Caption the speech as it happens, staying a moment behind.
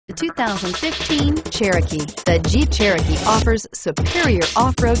The 2015 Cherokee. The Jeep Cherokee offers superior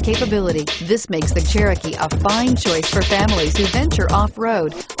off-road capability. This makes the Cherokee a fine choice for families who venture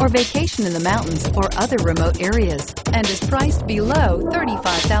off-road or vacation in the mountains or other remote areas, and is priced below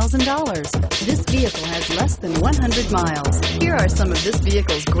 $35,000. This vehicle has less than 100 miles. Here are some of this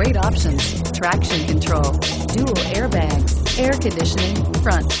vehicle's great options: traction control, dual airbags, air conditioning,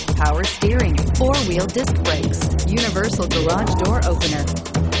 front, power steering, four-wheel disc brakes, universal garage door opener,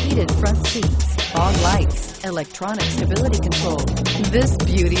 heated front seats, fog lights, electronic stability control. This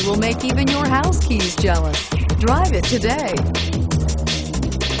beauty will make even your house keys jealous. Drive it today.